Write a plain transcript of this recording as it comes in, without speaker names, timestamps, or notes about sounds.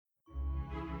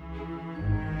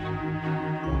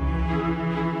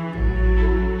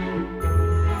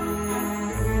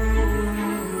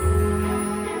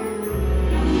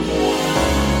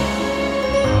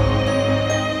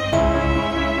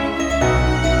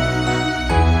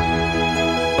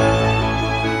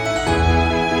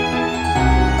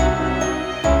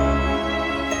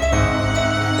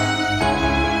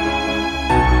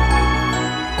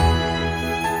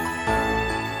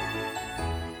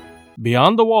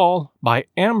Beyond the Wall by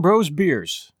AMBROSE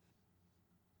BIERCE.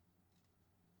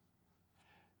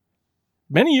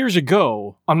 Many years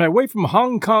ago, on my way from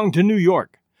Hong Kong to New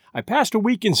York, I passed a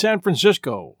week in San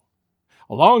Francisco.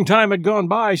 A long time had gone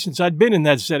by since I'd been in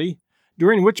that city,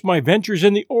 during which my ventures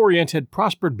in the Orient had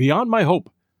prospered beyond my hope.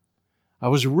 I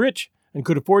was rich and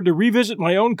could afford to revisit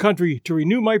my own country to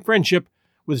renew my friendship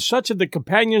with such of the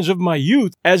companions of my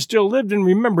youth as still lived and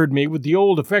remembered me with the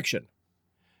old affection.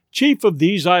 Chief of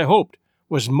these, I hoped,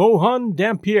 was Mohan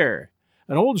Dampier,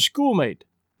 an old schoolmate,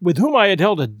 with whom I had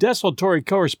held a desultory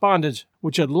correspondence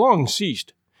which had long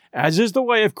ceased, as is the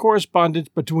way of correspondence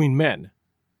between men.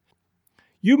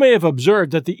 You may have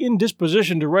observed that the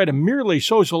indisposition to write a merely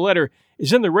social letter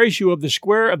is in the ratio of the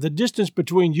square of the distance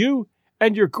between you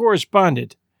and your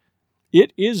correspondent.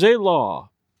 It is a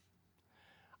law.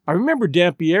 I remember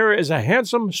Dampier as a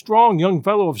handsome, strong young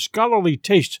fellow of scholarly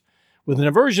tastes, with an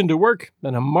aversion to work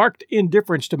and a marked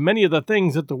indifference to many of the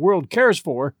things that the world cares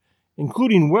for,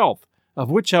 including wealth,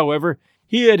 of which, however,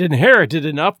 he had inherited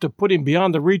enough to put him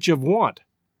beyond the reach of want.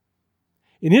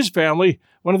 In his family,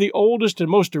 one of the oldest and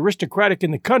most aristocratic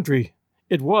in the country,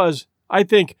 it was, I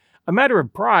think, a matter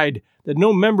of pride that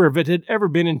no member of it had ever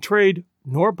been in trade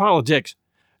nor politics,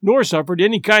 nor suffered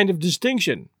any kind of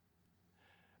distinction.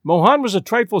 Mohan was a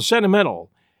trifle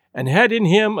sentimental, and had in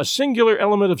him a singular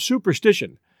element of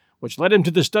superstition, which led him to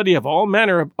the study of all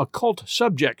manner of occult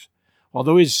subjects,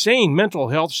 although his sane mental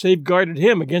health safeguarded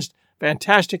him against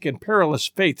fantastic and perilous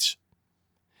faiths.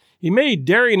 He made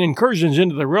daring incursions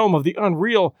into the realm of the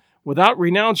unreal without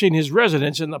renouncing his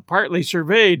residence in the partly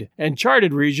surveyed and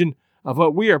charted region of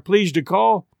what we are pleased to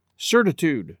call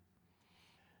certitude.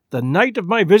 The night of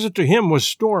my visit to him was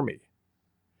stormy.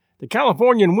 The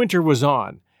Californian winter was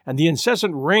on, and the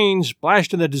incessant rain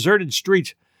splashed in the deserted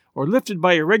streets, or lifted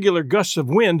by irregular gusts of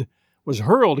wind, was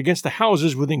hurled against the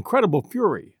houses with incredible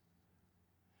fury.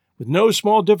 With no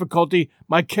small difficulty,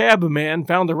 my cabman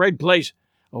found the right place,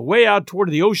 away out toward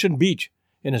the ocean beach,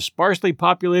 in a sparsely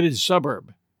populated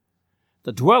suburb.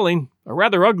 The dwelling, a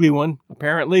rather ugly one,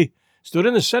 apparently, stood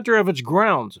in the center of its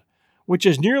grounds, which,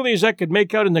 as nearly as I could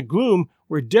make out in the gloom,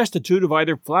 were destitute of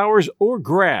either flowers or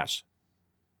grass.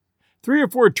 3 or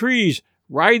 4 trees,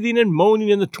 writhing and moaning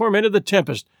in the torment of the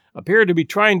tempest, appeared to be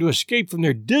trying to escape from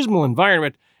their dismal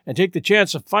environment and take the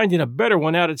chance of finding a better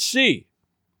one out at sea.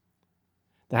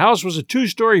 The house was a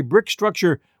 2-story brick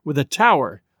structure with a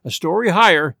tower, a story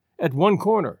higher, at one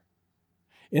corner.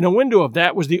 In a window of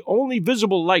that was the only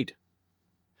visible light.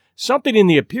 Something in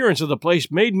the appearance of the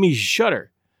place made me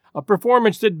shudder, a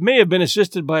performance that may have been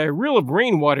assisted by a rill of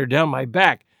rainwater down my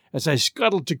back as I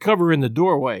scuttled to cover in the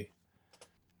doorway.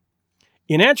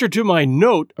 In answer to my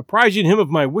note apprising him of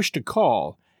my wish to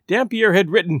call, Dampier had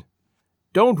written,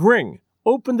 "Don't ring.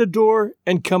 Open the door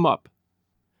and come up."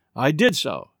 I did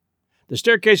so. The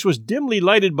staircase was dimly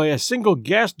lighted by a single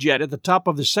gas jet at the top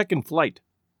of the second flight.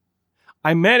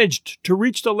 I managed to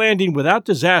reach the landing without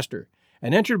disaster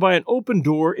and entered by an open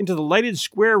door into the lighted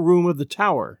square room of the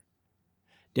tower.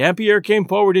 Dampier came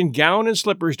forward in gown and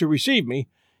slippers to receive me,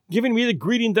 giving me the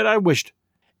greeting that I wished,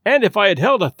 and if I had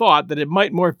held a thought that it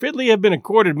might more fitly have been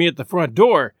accorded me at the front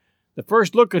door, the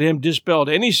first look at him dispelled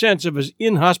any sense of his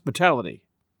inhospitality.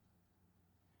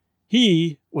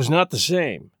 He was not the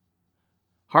same.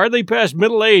 Hardly past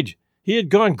middle age, he had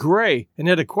gone gray and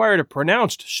had acquired a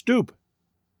pronounced stoop.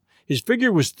 His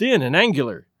figure was thin and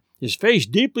angular, his face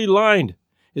deeply lined,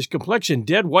 his complexion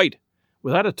dead white,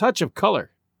 without a touch of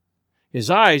color. His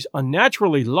eyes,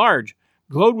 unnaturally large,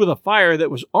 glowed with a fire that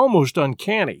was almost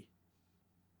uncanny.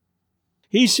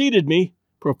 He seated me,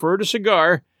 proffered a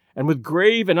cigar, and with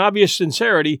grave and obvious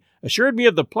sincerity assured me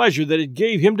of the pleasure that it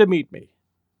gave him to meet me.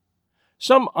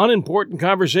 Some unimportant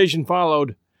conversation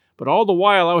followed, but all the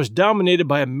while I was dominated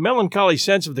by a melancholy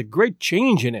sense of the great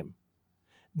change in him.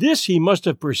 This he must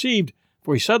have perceived,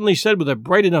 for he suddenly said with a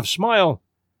bright enough smile,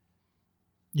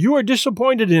 "You are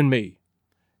disappointed in me.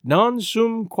 Non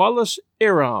sum qualis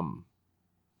eram."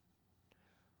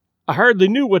 I hardly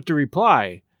knew what to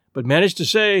reply, but managed to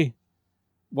say,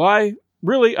 "Why,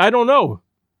 really, I don't know.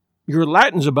 Your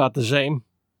Latin's about the same."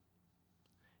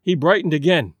 He brightened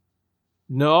again.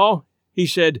 "No," he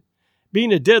said,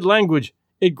 "being a dead language,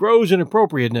 it grows in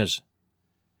appropriateness.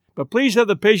 But please have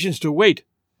the patience to wait.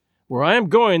 Where I am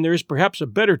going there is perhaps a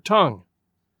better tongue.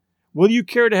 Will you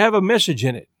care to have a message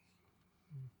in it?"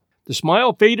 The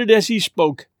smile faded as he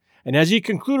spoke, and as he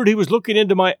concluded he was looking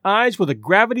into my eyes with a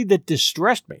gravity that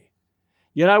distressed me.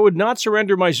 Yet I would not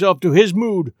surrender myself to his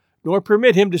mood, nor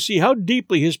permit him to see how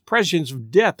deeply his prescience of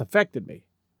death affected me.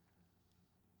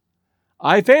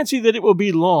 "I fancy that it will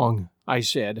be long," I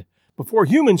said, "before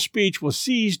human speech will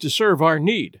cease to serve our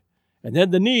need, and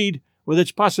then the need with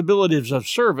its possibilities of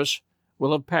service,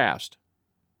 will have passed."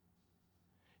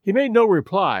 He made no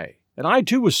reply, and I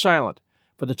too was silent,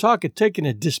 for the talk had taken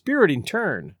a dispiriting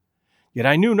turn, yet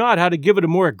I knew not how to give it a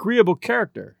more agreeable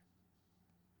character.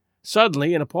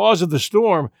 Suddenly, in a pause of the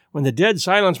storm, when the dead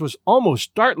silence was almost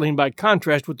startling by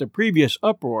contrast with the previous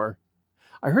uproar,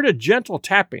 I heard a gentle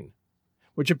tapping,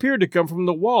 which appeared to come from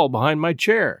the wall behind my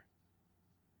chair.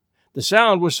 The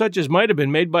sound was such as might have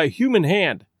been made by a human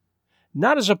hand,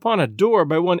 not as upon a door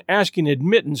by one asking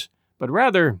admittance, but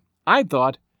rather, I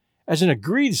thought, as an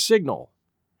agreed signal,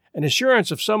 an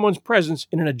assurance of someone's presence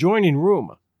in an adjoining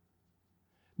room.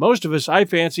 Most of us, I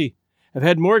fancy, have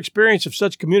had more experience of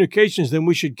such communications than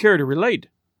we should care to relate.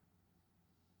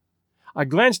 I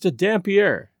glanced at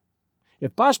Dampierre.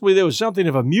 If possibly there was something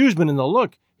of amusement in the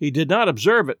look, he did not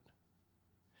observe it.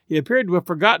 He appeared to have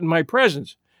forgotten my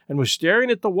presence, and was staring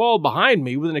at the wall behind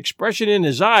me with an expression in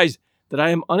his eyes that I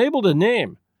am unable to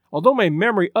name, although my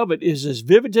memory of it is as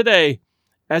vivid today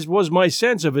as was my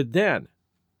sense of it then.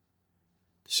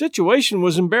 The situation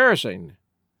was embarrassing.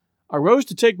 I rose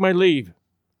to take my leave.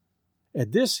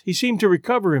 At this, he seemed to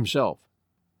recover himself.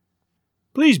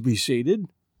 "Please be seated,"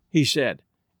 he said.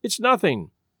 "It's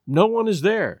nothing. No one is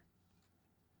there."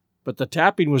 But the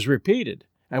tapping was repeated,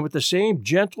 and with the same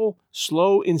gentle,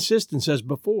 slow insistence as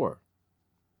before.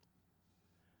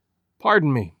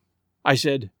 "Pardon me," I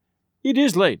said. "It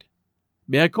is late.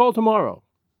 May I call tomorrow?"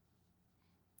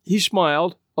 He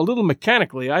smiled, a little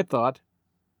mechanically, I thought.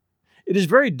 "It is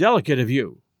very delicate of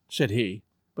you," said he,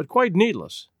 "but quite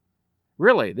needless.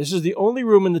 Really, this is the only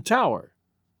room in the tower,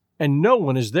 and no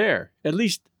one is there, at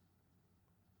least—"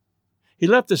 He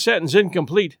left the sentence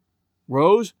incomplete,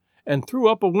 rose, and threw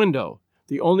up a window,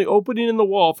 the only opening in the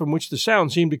wall from which the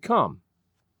sound seemed to come.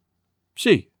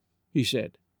 "See," he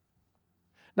said.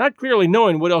 Not clearly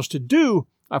knowing what else to do,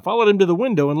 I followed him to the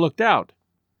window and looked out.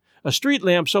 A street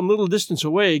lamp some little distance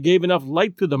away gave enough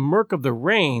light through the murk of the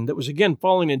rain that was again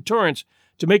falling in torrents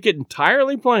to make it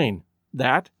entirely plain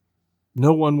that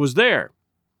no one was there.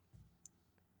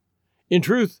 In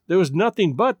truth, there was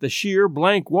nothing but the sheer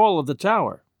blank wall of the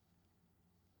tower.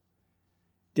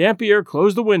 Dampierre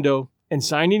closed the window, and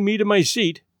signing me to my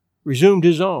seat, resumed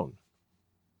his own.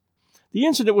 The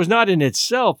incident was not in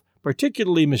itself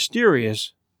particularly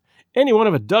mysterious. Any one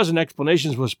of a dozen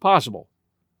explanations was possible,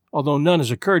 although none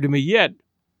has occurred to me yet.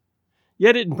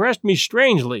 Yet it impressed me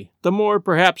strangely, the more,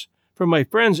 perhaps, from my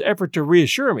friend's effort to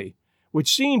reassure me,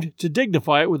 which seemed to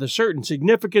dignify it with a certain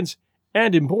significance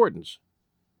and importance.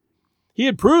 He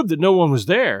had proved that no one was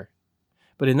there,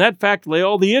 but in that fact lay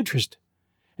all the interest,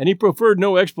 and he proffered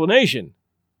no explanation.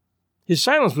 His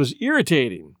silence was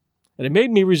irritating, and it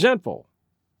made me resentful.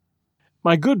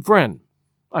 "My good friend,"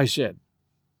 I said,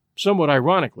 somewhat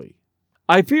ironically,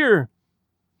 "I fear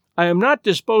I am not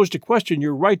disposed to question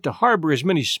your right to harbor as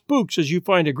many spooks as you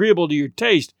find agreeable to your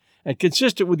taste and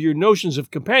consistent with your notions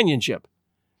of companionship.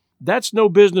 That's no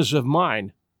business of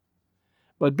mine.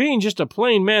 But being just a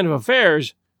plain man of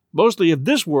affairs, mostly of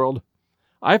this world,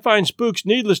 I find spooks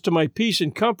needless to my peace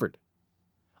and comfort.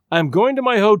 I am going to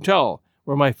my hotel,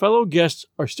 where my fellow guests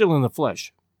are still in the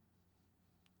flesh."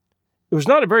 It was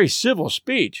not a very civil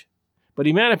speech, but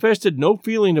he manifested no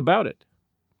feeling about it.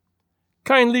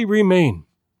 "Kindly remain,"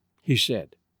 he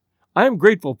said. "I am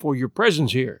grateful for your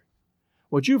presence here.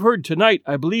 What you've heard tonight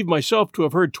I believe myself to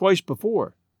have heard twice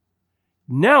before.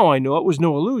 Now I know it was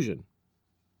no illusion.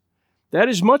 That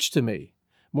is much to me,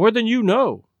 more than you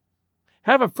know.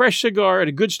 Have a fresh cigar and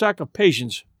a good stock of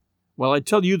patience while I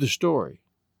tell you the story."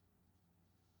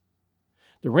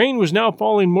 The rain was now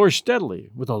falling more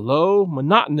steadily, with a low,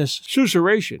 monotonous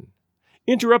susurration,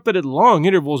 interrupted at long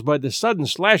intervals by the sudden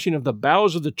slashing of the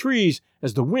boughs of the trees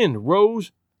as the wind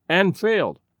rose and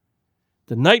failed.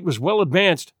 The night was well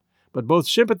advanced, but both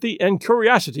sympathy and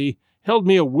curiosity held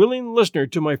me a willing listener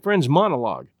to my friend's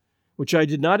monologue, which I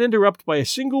did not interrupt by a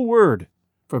single word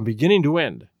from beginning to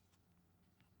end.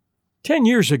 "10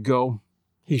 years ago,"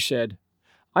 he said,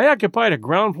 "I occupied a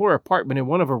ground-floor apartment in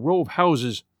one of a row of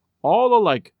houses, all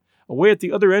alike, away at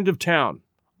the other end of town,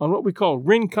 on what we call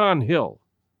Rincon Hill.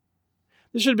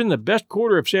 This had been the best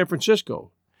quarter of San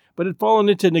Francisco, but had fallen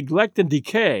into neglect and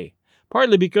decay,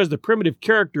 partly because the primitive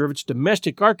character of its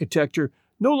domestic architecture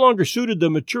no longer suited the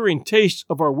maturing tastes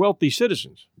of our wealthy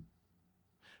citizens,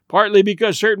 partly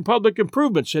because certain public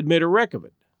improvements had made a wreck of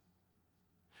it.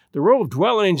 The row of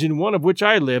dwellings in one of which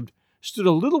I lived stood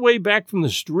a little way back from the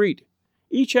street,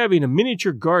 each having a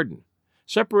miniature garden,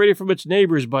 separated from its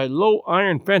neighbors by low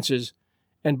iron fences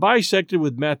and bisected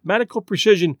with mathematical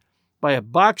precision by a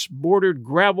box-bordered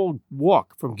gravel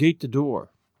walk from gate to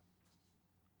door.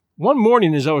 One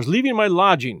morning as I was leaving my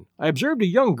lodging, I observed a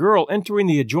young girl entering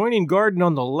the adjoining garden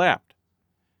on the left.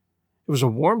 It was a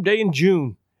warm day in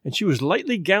June, and she was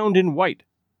lightly gowned in white.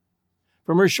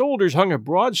 From her shoulders hung a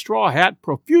broad straw hat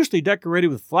profusely decorated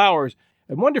with flowers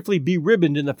and wonderfully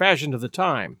beribboned in the fashion of the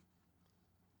time.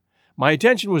 My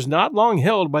attention was not long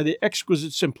held by the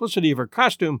exquisite simplicity of her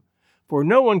costume, for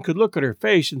no one could look at her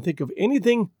face and think of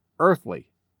anything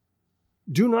earthly.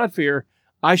 Do not fear,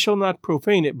 I shall not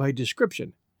profane it by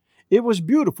description. It was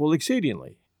beautiful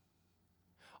exceedingly.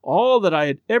 All that I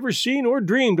had ever seen or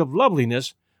dreamed of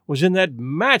loveliness was in that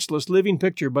matchless living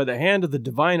picture by the hand of the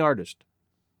divine artist.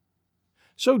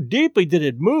 So deeply did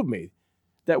it move me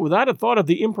that without a thought of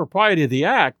the impropriety of the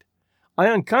act, I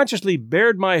unconsciously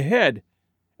bared my head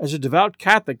as a devout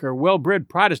Catholic or well-bred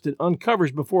Protestant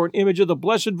uncovers before an image of the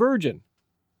Blessed Virgin.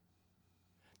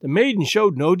 The maiden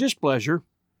showed no displeasure.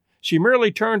 She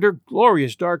merely turned her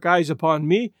glorious dark eyes upon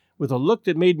me with a look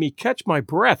that made me catch my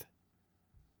breath,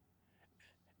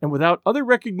 and without other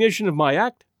recognition of my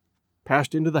act,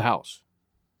 passed into the house.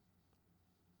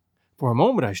 For a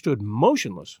moment I stood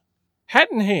motionless, hat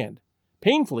in hand,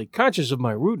 painfully conscious of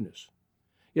my rudeness,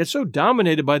 yet so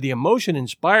dominated by the emotion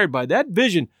inspired by that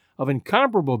vision of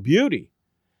incomparable beauty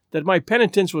that my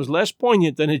penitence was less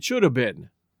poignant than it should have been.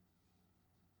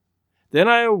 Then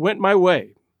I went my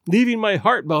way, leaving my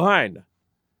heart behind.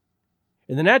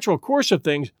 In the natural course of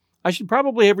things, I should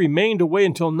probably have remained away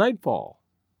until nightfall,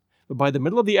 but by the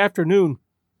middle of the afternoon,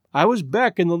 I was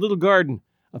back in the little garden,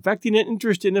 affecting an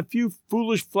interest in a few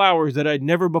foolish flowers that I'd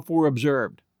never before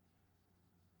observed.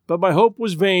 But my hope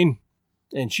was vain,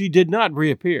 and she did not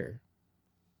reappear.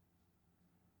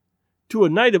 To a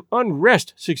night of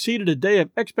unrest succeeded a day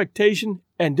of expectation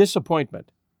and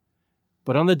disappointment.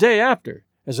 But on the day after,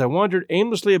 as I wandered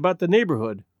aimlessly about the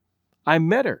neighborhood, I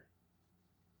met her.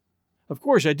 Of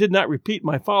course, I did not repeat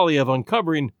my folly of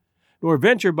uncovering, nor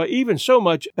venture by even so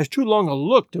much as too long a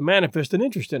look to manifest an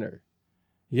interest in her.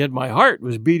 Yet my heart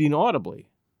was beating audibly.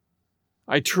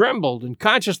 I trembled and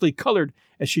consciously colored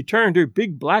as she turned her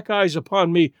big black eyes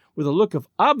upon me with a look of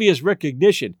obvious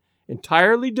recognition,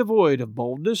 entirely devoid of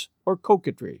boldness or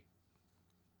coquetry.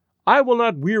 I will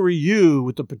not weary you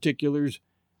with the particulars.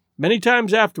 Many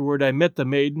times afterward I met the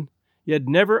maiden, yet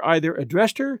never either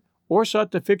addressed her or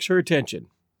sought to fix her attention.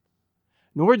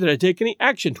 Nor did I take any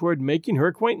action toward making her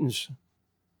acquaintance.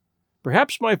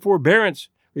 Perhaps my forbearance,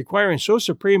 requiring so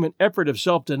supreme an effort of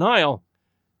self-denial,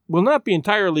 will not be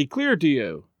entirely clear to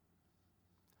you.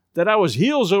 That I was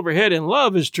heels over head in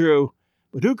love is true,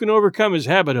 but who can overcome his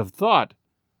habit of thought,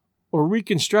 or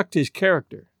reconstruct his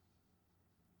character?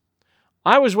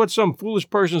 I was what some foolish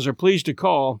persons are pleased to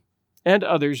call, and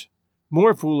others,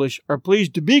 more foolish, are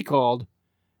pleased to be called,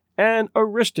 an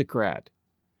aristocrat.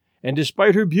 And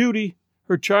despite her beauty,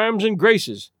 her charms and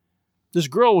graces, this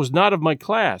girl was not of my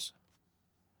class.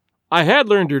 I had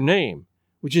learned her name,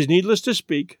 which is needless to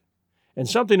speak, and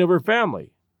something of her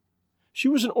family. She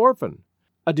was an orphan,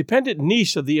 a dependent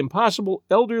niece of the impossible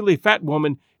elderly fat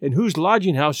woman in whose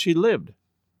lodging house she lived.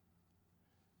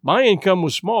 My income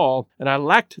was small, and I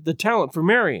lacked the talent for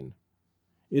marrying.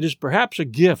 It is perhaps a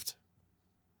gift.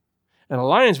 An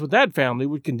alliance with that family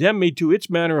would condemn me to its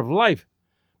manner of life,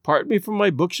 part me from my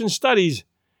books and studies,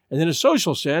 and in a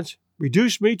social sense,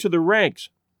 reduce me to the ranks.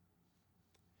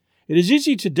 It is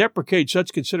easy to deprecate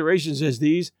such considerations as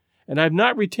these, and I have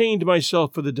not retained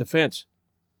myself for the defense.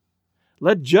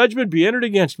 Let judgment be entered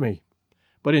against me,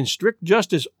 but in strict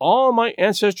justice all my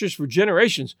ancestors for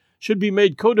generations should be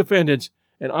made co-defendants,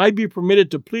 and I be permitted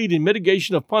to plead in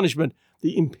mitigation of punishment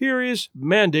the imperious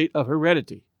mandate of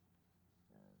heredity.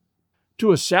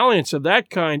 To a salliance of that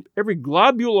kind, every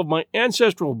globule of my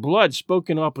ancestral blood spoke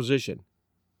in opposition.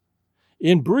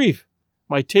 In brief,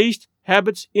 my taste,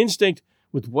 habits, instinct,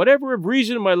 with whatever of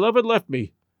reason my love had left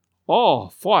me, all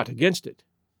fought against it.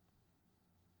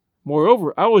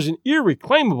 Moreover, I was an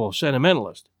irreclaimable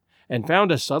sentimentalist, and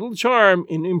found a subtle charm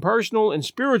in impersonal and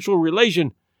spiritual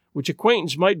relation which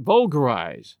acquaintance might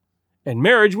vulgarize, and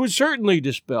marriage would certainly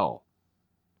dispel.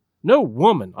 No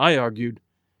woman, I argued,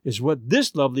 is what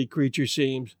this lovely creature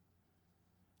seems.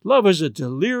 Love is a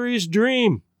delirious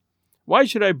dream. Why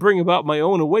should I bring about my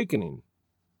own awakening?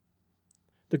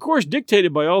 The course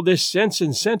dictated by all this sense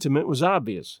and sentiment was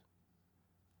obvious.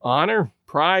 Honor,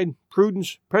 pride,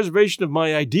 prudence, preservation of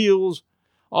my ideals,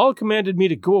 all commanded me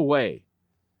to go away.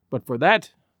 But for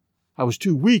that, I was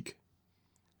too weak.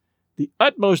 The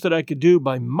utmost that I could do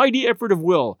by mighty effort of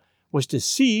will was to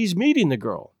seize meeting the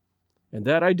girl, and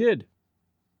that I did.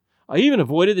 I even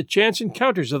avoided the chance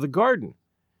encounters of the garden,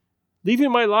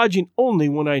 leaving my lodging only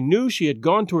when I knew she had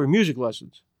gone to her music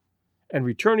lessons, and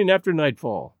returning after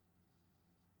nightfall.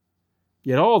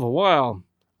 Yet all the while,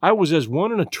 I was as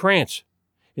one in a trance,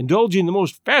 indulging the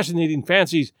most fascinating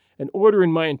fancies and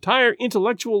ordering my entire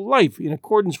intellectual life in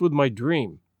accordance with my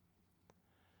dream.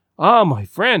 Ah, my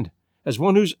friend, as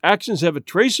one whose actions have a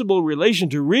traceable relation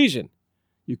to reason,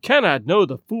 you cannot know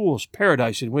the fool's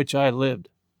paradise in which I lived.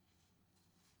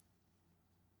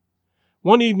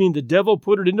 One evening the devil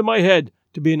put it into my head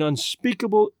to be an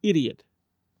unspeakable idiot.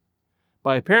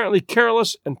 By apparently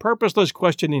careless and purposeless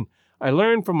questioning, I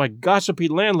learned from my gossipy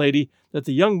landlady that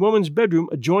the young woman's bedroom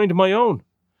adjoined my own,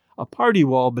 a party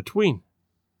wall between.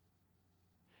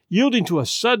 Yielding to a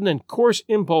sudden and coarse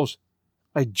impulse,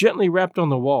 I gently rapped on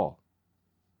the wall.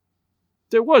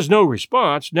 There was no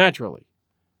response, naturally,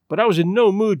 but I was in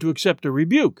no mood to accept a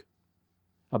rebuke.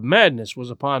 A madness was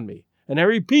upon me, and I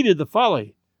repeated the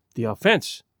folly, the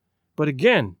offense, but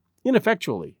again,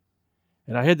 ineffectually,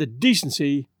 and I had the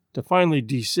decency to finally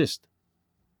desist.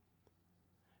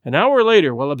 An hour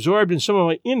later, while absorbed in some of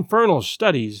my infernal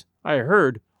studies, I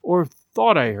heard, or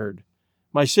thought I heard,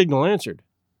 my signal answered.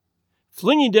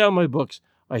 Flinging down my books,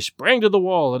 I sprang to the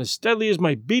wall, and as steadily as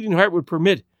my beating heart would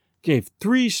permit, gave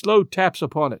 3 slow taps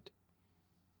upon it.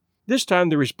 This time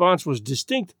the response was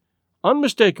distinct,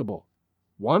 unmistakable.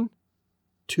 1,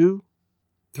 2,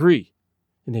 3,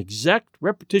 an exact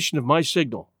repetition of my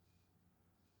signal.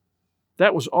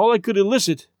 That was all I could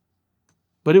elicit,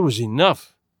 but it was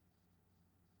enough.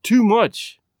 Too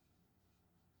much.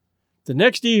 The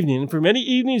next evening, and for many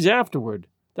evenings afterward,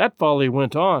 that folly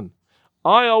went on,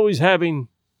 I always having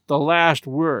the last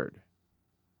word.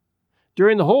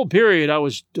 During the whole period I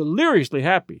was deliriously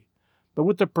happy, but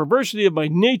with the perversity of my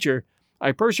nature,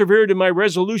 I persevered in my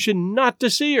resolution not to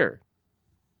see her.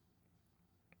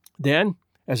 Then,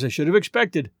 as I should have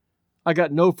expected, I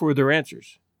got no further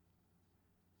answers.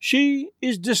 She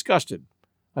is disgusted,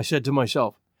 I said to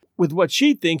myself, with what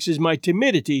she thinks is my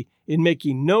timidity in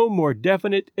making no more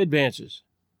definite advances.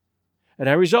 And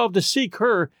I resolved to seek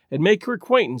her and make her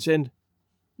acquaintance, and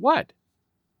what?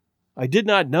 I did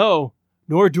not know,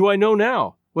 nor do I know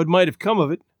now, what might have come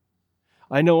of it.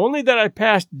 I know only that I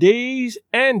passed days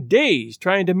and days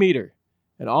trying to meet her,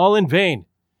 and all in vain.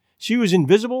 She was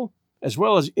invisible as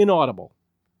well as inaudible.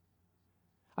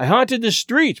 I haunted the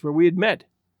streets where we had met,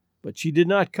 but she did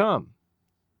not come.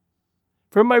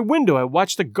 From my window I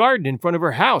watched the garden in front of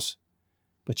her house,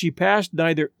 but she passed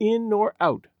neither in nor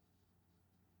out.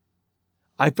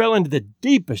 I fell into the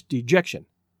deepest dejection,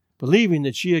 believing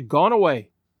that she had gone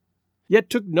away, yet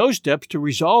took no steps to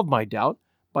resolve my doubt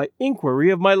by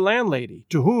inquiry of my landlady,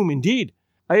 to whom, indeed,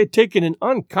 I had taken an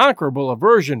unconquerable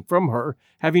aversion from her,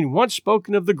 having once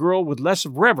spoken of the girl with less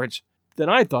of reverence than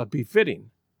I thought befitting.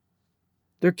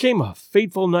 There came a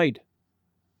fateful night.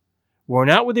 Worn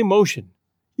out with emotion,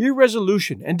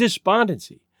 irresolution, and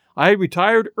despondency, I had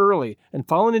retired early and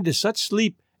fallen into such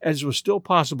sleep as was still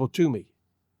possible to me.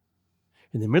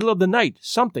 In the middle of the night,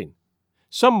 some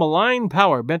malign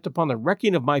power bent upon the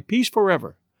wrecking of my peace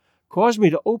forever, caused me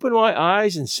to open my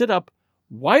eyes and sit up,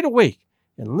 wide awake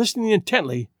and listening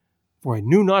intently, for I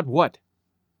knew not what.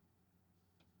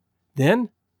 Then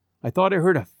I thought I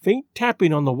heard a faint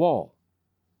tapping on the wall,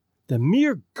 the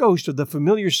mere ghost of the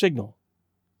familiar signal.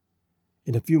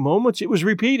 In a few moments it was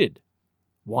repeated.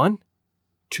 1,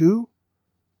 2,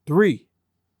 3.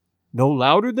 No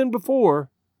louder than before,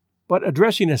 but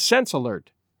addressing a sense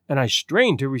alert, and I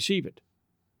strained to receive it.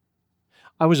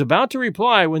 I was about to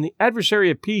reply when the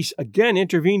adversary of peace again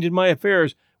intervened in my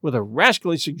affairs with a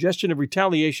rascally suggestion of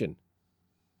retaliation.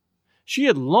 She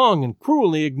had long and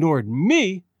cruelly ignored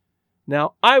me.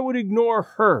 Now I would ignore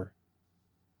her.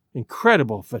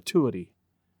 Incredible fatuity.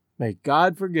 May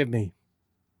God forgive me.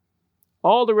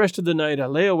 All the rest of the night I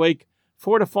lay awake,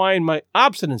 fortifying my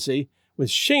obstinacy with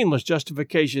shameless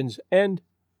justifications and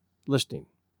listening.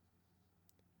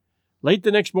 Late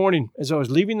the next morning, as I was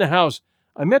leaving the house,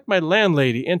 I met my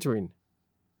landlady entering.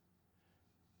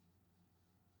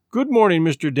 "Good morning,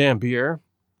 Mr. Dampier,"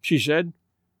 she said.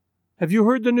 "Have you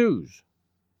heard the news?"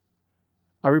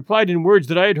 I replied in words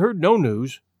that I had heard no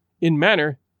news, in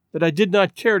manner that I did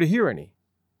not care to hear any.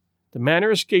 The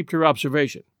matter escaped her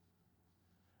observation.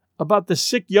 "About the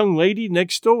sick young lady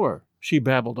next door," she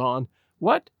babbled on.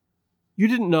 "What? You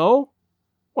didn't know?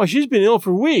 Why, she's been ill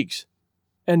for weeks.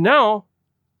 And now—"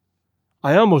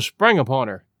 I almost sprang upon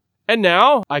her. "And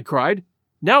now?" I cried.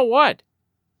 "Now what?"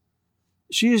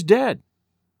 "She is dead."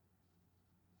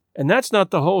 And that's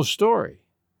not the whole story.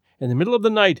 In the middle of the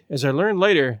night, as I learned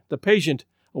later, the patient,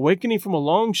 awakening from a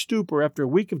long stupor after a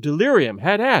week of delirium,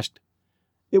 had asked,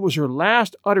 it was her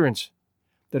last utterance,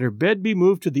 that her bed be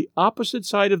moved to the opposite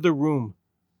side of the room.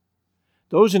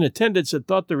 Those in attendance had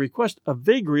thought the request a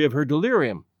vagary of her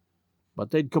delirium,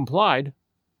 but they'd complied.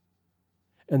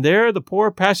 and there the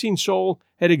poor passing soul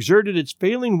had exerted its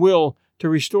failing will to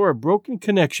restore a broken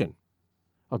connection,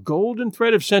 a golden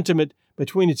thread of sentiment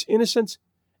between its innocence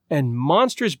and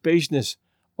monstrous baseness,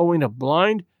 owing a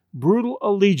blind, brutal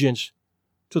allegiance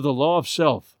to the law of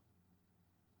self.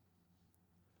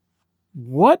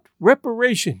 What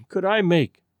reparation could I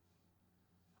make?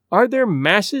 Are there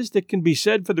masses that can be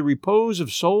said for the repose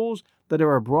of souls that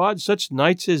are abroad such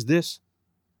nights as this?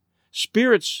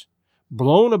 Spirits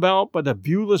blown about by the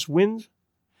viewless winds,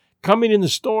 coming in the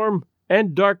storm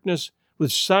and darkness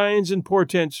with signs and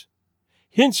portents,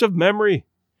 hints of memory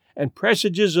and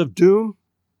presages of doom?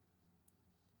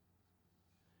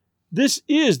 This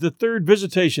is the third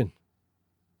visitation.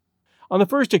 On the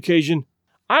first occasion,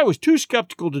 I was too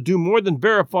skeptical to do more than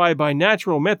verify by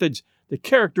natural methods the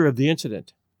character of the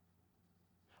incident.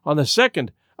 On the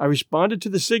second, I responded to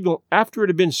the signal after it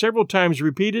had been several times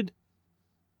repeated,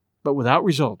 but without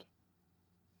result.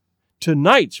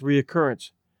 Tonight's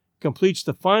reoccurrence completes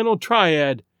the final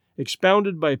triad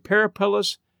expounded by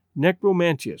Parapellus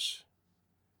Necromantius,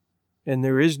 and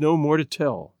there is no more to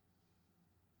tell.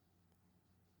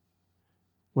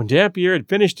 When Dampier had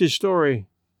finished his story,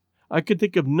 I could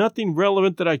think of nothing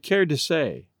relevant that I cared to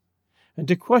say, and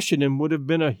to question him would have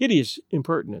been a hideous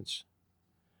impertinence.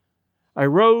 I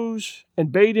rose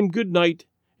and bade him good night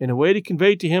in a way to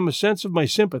convey to him a sense of my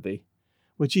sympathy,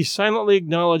 which he silently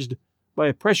acknowledged by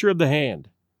a pressure of the hand.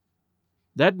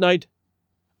 That night,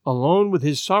 alone with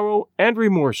his sorrow and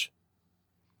remorse,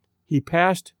 he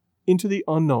passed into the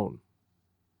unknown.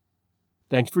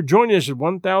 Thanks for joining us at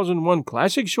 1001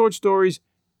 Classic Short Stories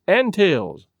and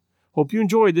Tales. Hope you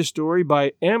enjoyed this story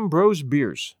by AMBROSE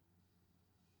BIERCE.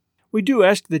 We do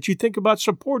ask that you think about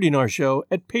supporting our show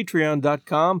at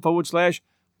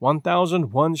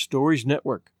patreon.com/1001 Stories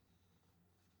Network.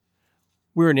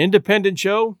 We're an independent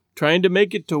show trying to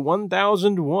make it to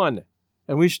 1001,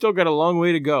 and we've still got a long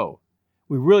way to go.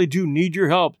 We really do need your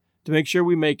help to make sure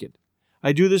we make it.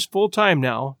 I do this full time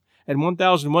now, and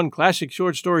 1001 Classic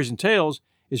Short Stories and Tales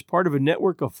is part of a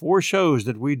network of 4 shows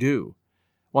that we do.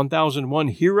 1001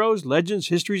 Heroes, Legends,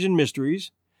 Histories, and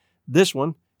Mysteries. This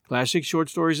one, Classic Short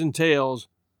Stories and Tales.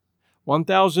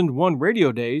 1001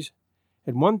 Radio Days.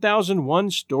 And 1001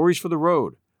 Stories for the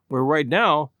Road, where right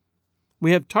now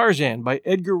we have Tarzan by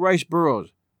Edgar Rice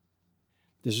Burroughs.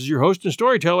 This is your host and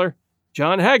storyteller,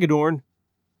 John Hagedorn,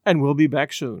 and we'll be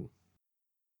back soon.